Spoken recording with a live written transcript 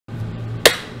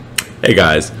Hey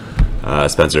guys,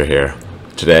 Spencer here.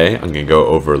 Today I'm going to go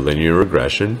over linear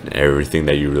regression, everything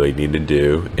that you really need to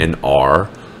do in R.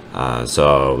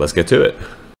 So let's get to it.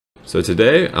 So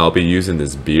today I'll be using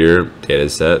this beer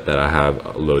dataset that I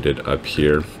have loaded up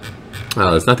here.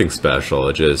 It's nothing special,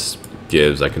 it just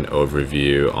gives like an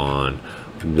overview on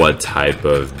what type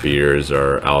of beers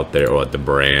are out there, or what the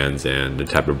brands and the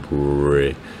type of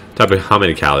brewery, how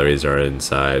many calories are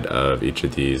inside of each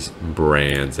of these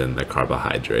brands, and the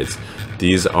carbohydrates.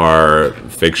 These are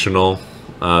fictional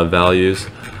values,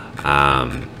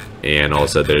 and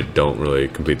also they don't really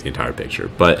complete the entire picture.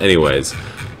 But anyways,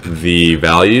 the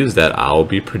values that I'll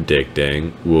be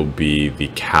predicting will be the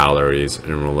calories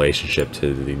in relationship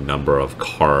to the number of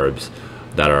carbs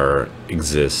that are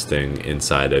existing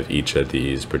inside of each of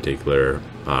these particular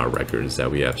records that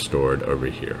we have stored over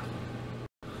here.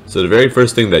 So the very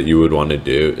first thing that you would want to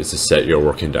do is to set your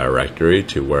working directory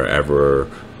to wherever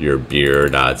your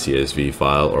beer.csv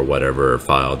file or whatever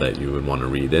file that you would want to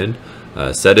read in.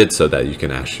 Set it so that you can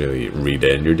actually read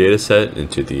in your data set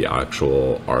into the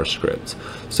actual R script.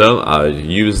 So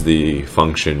use the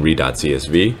function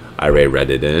read.csv. I already read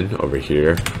it in over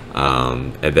here,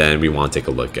 and then we want to take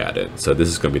a look at it. So this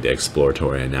is going to be the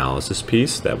exploratory analysis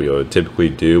piece that we would typically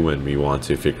do when we want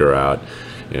to figure out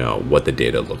what the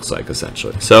data looks like,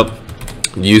 essentially. So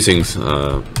using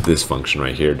this function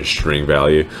right here, the string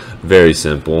value, very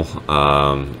simple.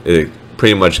 It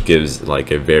pretty much gives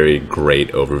like a very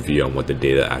great overview on what the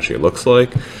data actually looks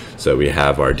like. So we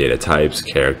have our data types,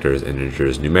 characters,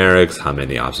 integers, numerics, how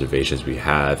many observations we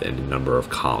have, and the number of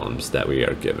columns that we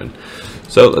are given.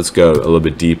 So let's go a little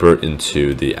bit deeper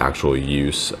into the actual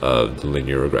use of the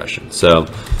linear regression. So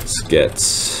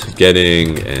let's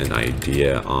getting an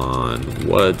idea on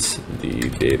what the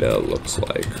data looks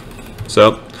like.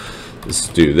 So let's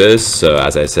do this. So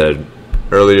as I said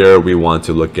earlier, we want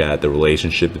to look at the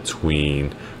relationship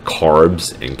between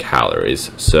carbs and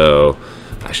calories. So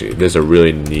actually, there's a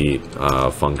really neat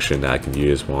function that I can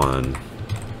use, one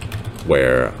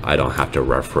where I don't have to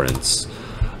reference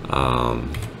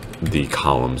the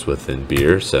columns within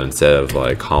beer. So instead of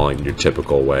like calling your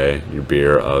typical way your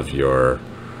beer of your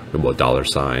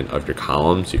 $sign of your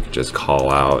columns, you could just call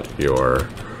out your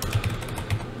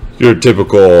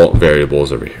typical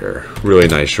variables over here. Really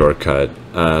nice shortcut.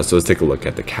 So let's take a look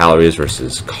at the calories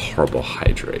versus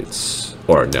carbohydrates.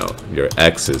 Or no, your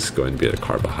X is going to be the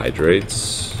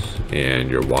carbohydrates, and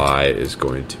your Y is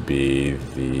going to be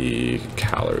the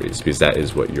calories, because that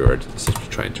is what you're essentially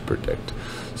trying to predict.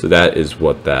 So that is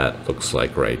what that looks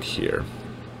like right here.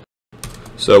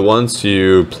 So once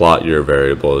you plot your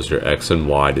variables, your X and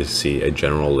Y, to see a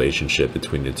general relationship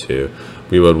between the two,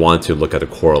 we would want to look at a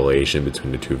correlation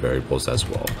between the two variables as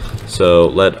well. So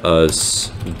let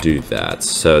us do that.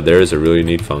 So there is a really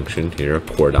neat function here,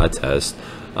 core.test.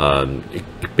 It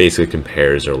basically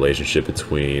compares the relationship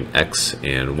between X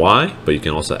and Y, but you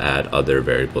can also add other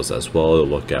variables as well to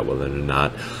look at whether or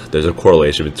not there's a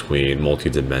correlation between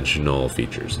multi-dimensional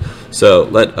features. So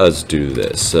let us do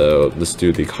this. So let's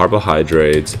do the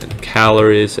carbohydrates and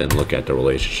calories and look at the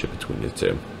relationship between the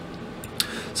two.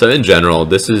 So in general,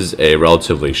 this is a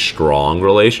relatively strong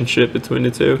relationship between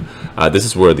the two. This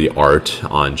is where the art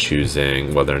on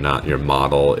choosing whether or not your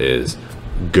model is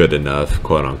good enough,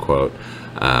 quote unquote.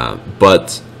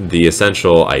 But the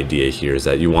essential idea here is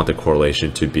that you want the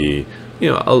correlation to be,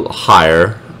 a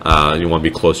higher. You want to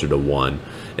be closer to 1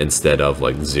 instead of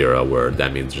like 0, where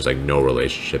that means there's like no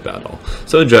relationship at all.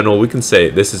 So in general, we can say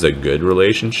this is a good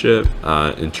relationship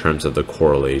in terms of the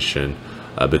correlation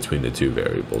between the two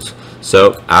variables.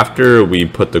 So after we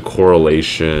put the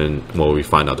correlation, we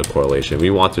find out the correlation,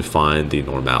 we want to find the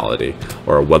normality,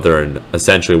 or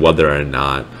essentially whether or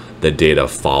not the data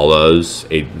follows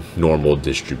a normal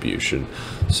distribution.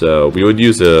 So we would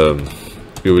use the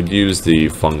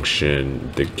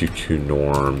function, the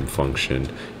QQnorm function,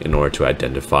 in order to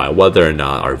identify whether or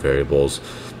not our variables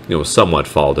somewhat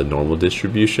follow the normal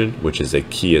distribution, which is a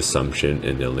key assumption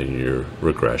in the linear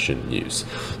regression use.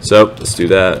 So let's do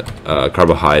that.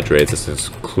 Carbohydrates, let's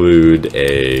include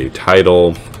a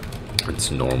title.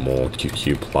 It's normal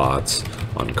QQ plots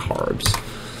on carbs.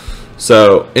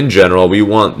 So in general, we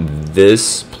want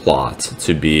this plot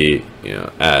to be,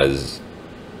 as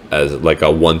like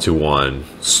a one-to-one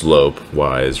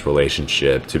slope-wise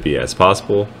relationship to be as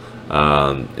possible,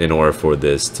 in order for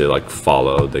this to like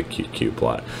follow the QQ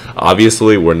plot.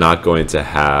 Obviously, we're not going to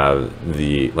have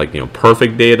the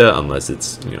perfect data unless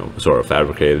it's sort of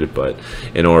fabricated. But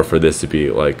in order for this to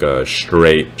be like a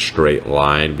straight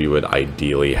line, we would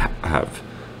ideally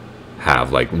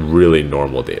have like really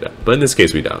normal data, but in this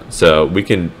case we don't. So we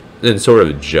can then sort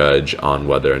of judge on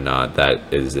whether or not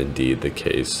that is indeed the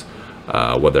case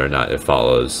whether or not it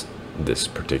follows this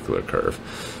particular curve.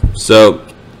 So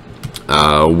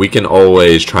we can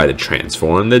always try to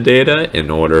transform the data in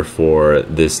order for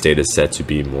this data set to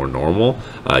be more normal,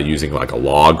 using like a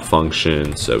log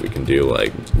function. So we can do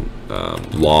like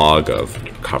log of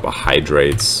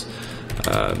carbohydrates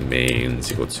main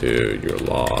is equal to your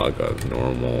log of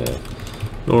normal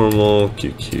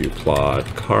QQ plot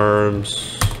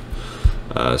carbs,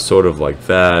 sort of like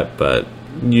that, but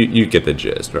you get the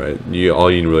gist, right?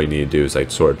 All you really need to do is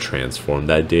like sort of transform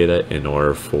that data in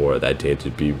order for that data to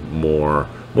be more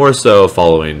so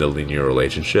following the linear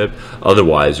relationship.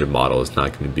 Otherwise, your model is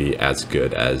not going to be as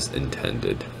good as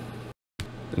intended.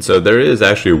 And so there is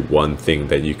actually one thing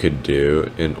that you could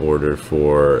do in order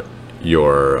for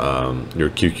your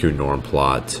QQ norm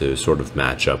plot to sort of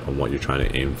match up on what you're trying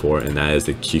to aim for, and that is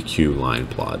the QQ line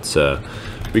plot. So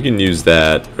we can use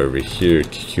that over here,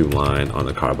 QQ line on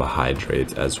the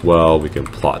carbohydrates as well. We can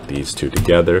plot these two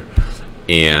together,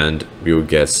 and we will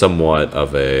get somewhat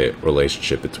of a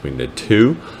relationship between the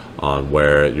two on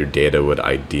where your data would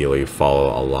ideally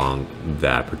follow along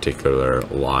that particular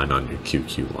line on your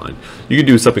QQ line. You can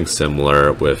do something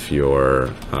similar with your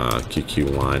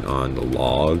QQ line on the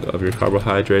log of your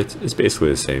carbohydrates. It's basically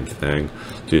the same thing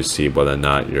to see whether or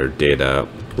not your data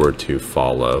were to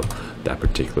follow that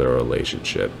particular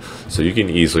relationship. So you can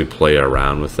easily play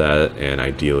around with that, and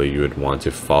ideally you would want to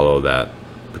follow that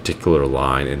particular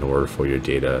line in order for your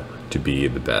data to be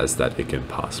the best that it can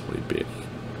possibly be,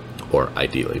 or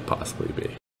ideally possibly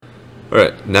be. All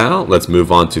right, now let's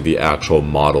move on to the actual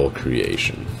model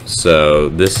creation. So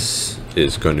this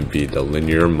is going to be the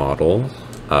linear model.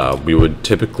 We would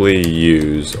typically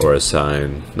use or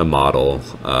assign the model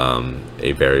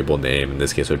a variable name. In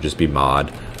this case, it would just be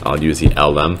mod. I'll use the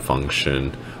LM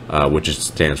function, which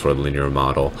stands for linear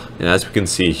model. And as we can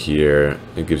see here,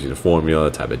 it gives you the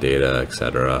formula, type of data,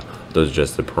 etc. Those are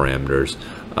just the parameters.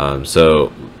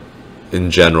 So in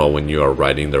general, when you are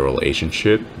writing the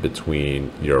relationship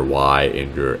between your y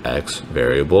and your x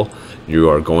variable, you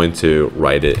are going to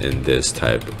write it in this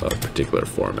type of particular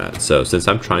format. So since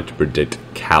I'm trying to predict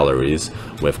calories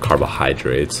with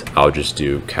carbohydrates, I'll just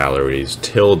do calories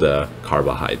tilde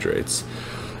carbohydrates,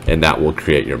 and that will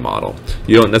create your model.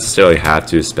 You don't necessarily have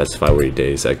to specify where your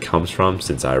data set comes from,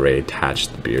 since I already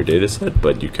attached the beer data set,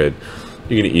 but you can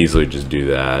easily just do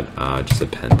that, just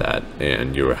append that,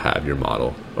 and you will have your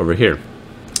model over here.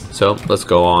 So let's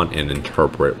go on and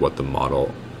interpret what the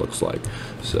model looks like.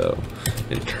 So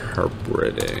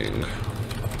interpreting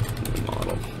the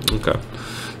model. Okay.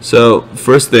 So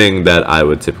first thing that I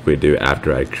would typically do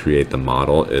after I create the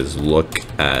model is look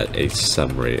at a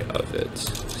summary of it.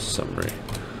 Summary.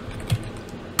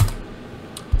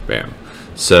 Bam.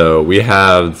 So we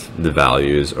have the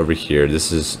values over here.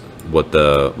 This is what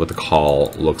the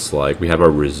call looks like. We have our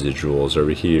residuals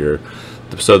over here.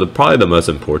 So probably the most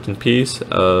important piece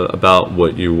about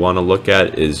what you want to look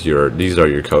at is these are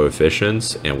your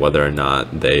coefficients and whether or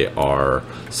not they are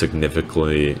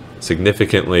statistically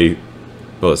significant.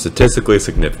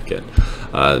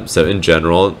 So in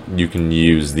general, you can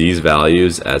use these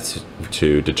values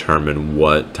to determine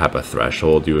what type of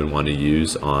threshold you would want to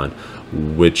use on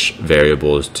which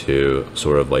variables to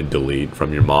sort of like delete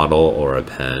from your model or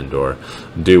append or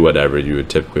do whatever you would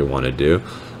typically want to do.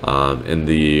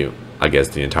 I guess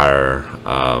the entire,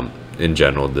 in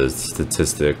general, the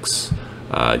statistics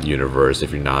universe,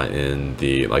 if you're not in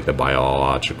the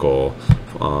biological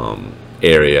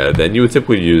area, then you would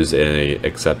typically use an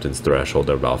acceptance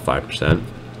threshold of about 5%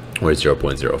 or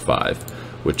 0.05,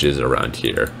 which is around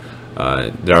here.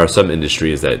 There are some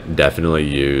industries that definitely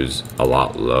use a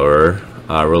lot lower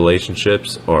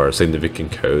relationships or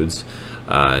significant codes,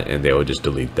 and they will just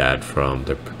delete that from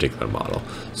the particular model.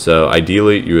 So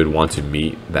ideally, you would want to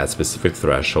meet that specific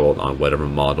threshold on whatever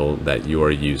model that you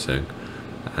are using,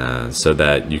 so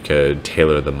that you could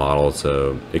tailor the model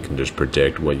so it can just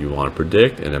predict what you want to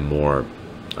predict in a more,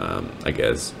 I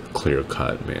guess,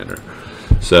 clear-cut manner.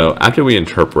 So after we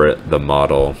interpret the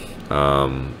model,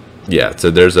 yeah, so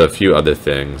there's a few other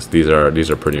things. These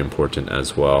are pretty important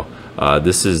as well.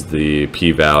 This is the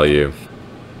p-value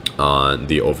on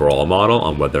the overall model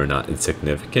on whether or not it's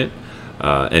significant,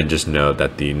 and just know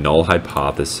that the null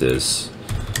hypothesis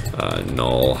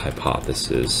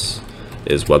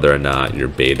is whether or not your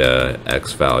beta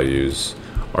x values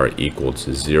are equal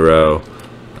to 0,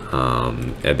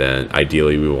 and then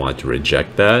ideally we want to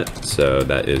reject that, so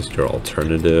that is your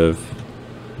alternative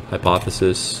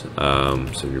hypothesis.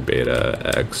 So your beta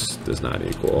x does not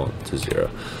equal to 0.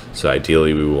 So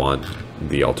ideally we want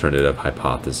the alternative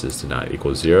hypothesis to not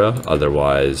equal 0,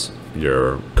 otherwise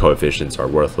your coefficients are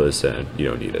worthless and you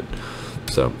don't need it.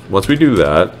 So once we do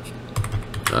that,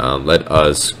 let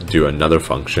us do another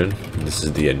function. This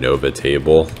is the ANOVA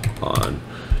table on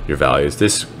your values.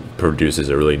 This produces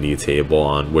a really neat table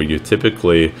on where you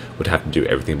typically would have to do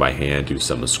everything by hand, do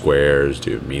sum of squares,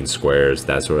 do mean squares,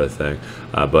 that sort of thing.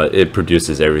 But it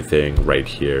produces everything right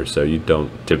here, so you don't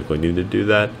typically need to do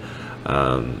that.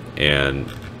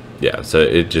 And yeah, so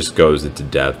it just goes into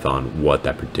depth on what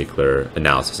that particular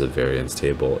analysis of variance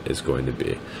table is going to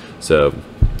be. So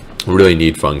really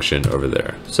neat function over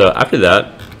there. So after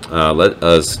that, let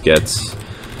us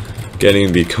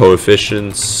getting the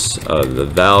coefficients of the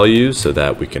values so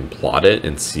that we can plot it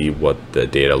and see what the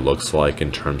data looks like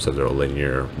in terms of the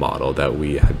linear model that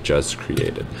we have just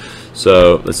created.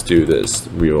 So let's do this.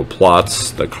 We will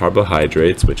plot the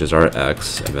carbohydrates, which is our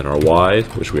x, and then our y,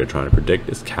 which we are trying to predict,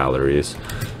 is calories.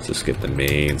 So let's get the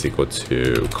mains equal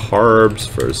to carbs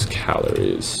versus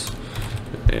calories,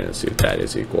 and see if that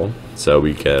is equal. So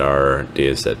we get our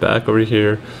data set back over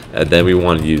here, and then we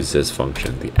want to use this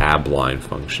function, the abline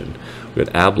function. We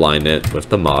would abline it with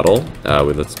the model.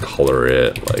 Let's color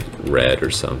it like red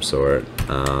or some sort,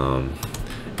 and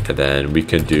then we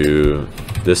can do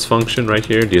this function right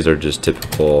here. These are just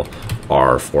typical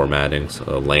R formatting,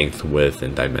 so length, width,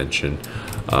 and dimension.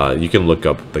 You can look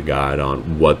up the guide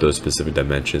on what those specific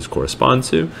dimensions correspond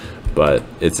to, but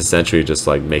it's essentially just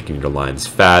like making your lines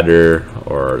fatter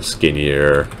or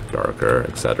skinnier, darker,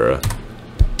 etc.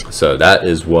 So that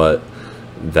is what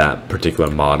that particular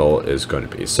model is going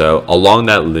to be. So along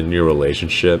that linear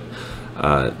relationship,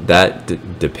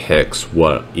 that depicts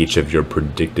what each of your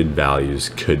predicted values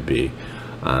could be.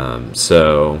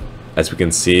 So as we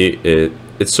can see,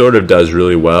 it sort of does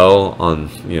really well on,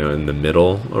 in the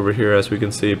middle over here, as we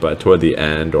can see, but toward the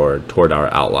end or toward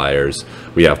our outliers,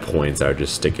 we have points that are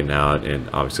just sticking out, and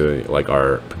obviously like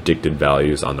our predicted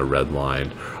values on the red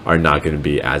line are not going to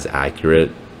be as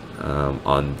accurate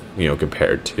on,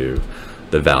 compared to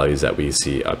the values that we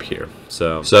see up here.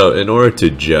 So in order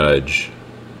to judge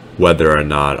whether or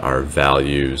not our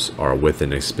values are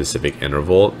within a specific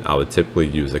interval, I would typically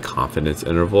use a confidence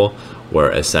interval, where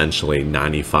essentially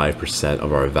 95%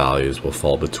 of our values will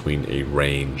fall between a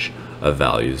range of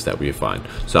values that we find.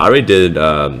 So I already did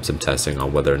some testing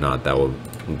on whether or not that will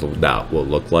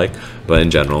look like, but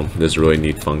in general, there's a really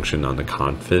neat function on the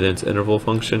confidence interval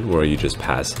function where you just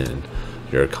pass in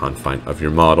your confine of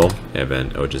your model, and then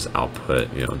it will just output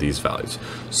these values.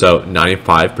 So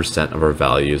 95% of our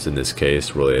values in this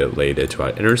case related to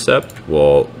our intercept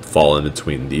will fall in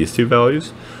between these two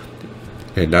values,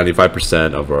 and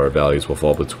 95% of our values will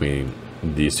fall between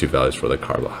these two values for the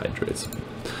carbohydrates.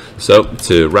 So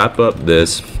to wrap up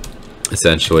this,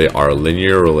 essentially our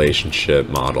linear relationship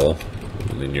model,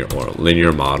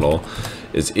 linear model,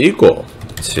 is equal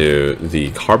to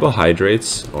the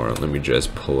carbohydrates, or let me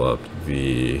just pull up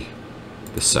the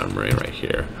summary right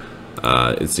here.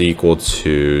 It's equal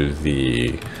to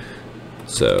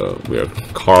so we have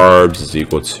carbs is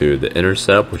equal to the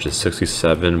intercept, which is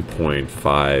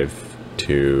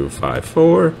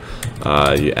 67.5254.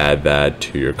 You add that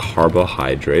to your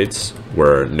carbohydrates,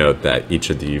 where note that each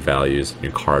of the values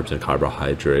in carbs and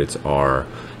carbohydrates are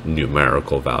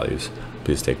numerical values.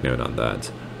 Please take note on that.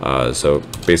 So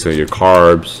basically your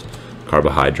carbs,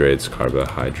 carbohydrates,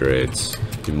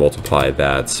 you multiply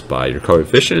that by your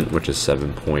coefficient, which is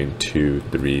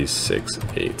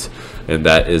 7.2368, and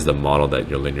that is the model that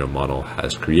your linear model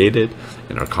has created.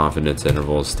 And our confidence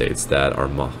interval states that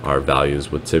our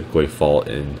values would typically fall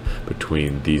in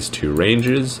between these two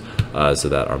ranges, so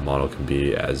that our model can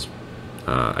be as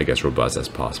robust as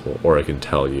possible, or it can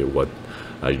tell you what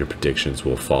your predictions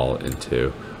will fall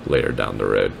into later down the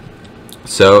road.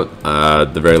 So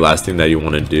the very last thing that you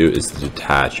want to do is to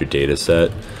detach your data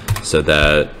set, so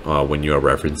that when you are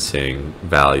referencing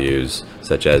values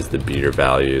such as the beer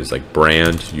values like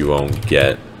brand, you won't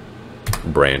get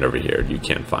brand over here. You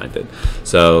can't find it.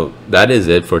 So that is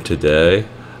it for today.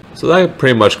 So that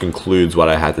pretty much concludes what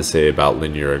I had to say about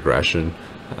linear regression.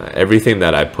 Everything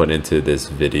that I put into this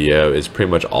video is pretty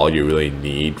much all you really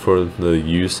need for the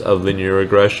use of linear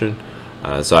regression.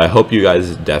 So I hope you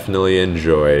guys definitely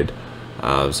enjoyed.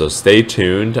 So stay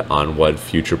tuned on what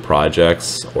future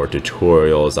projects or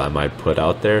tutorials I might put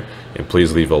out there, and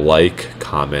please leave a like,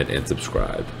 comment, and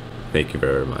subscribe. Thank you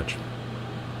very much.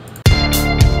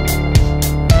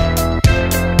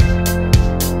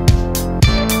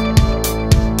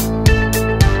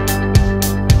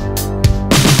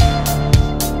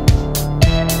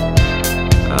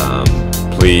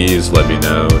 Please let me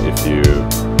know if you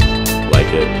like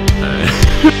it.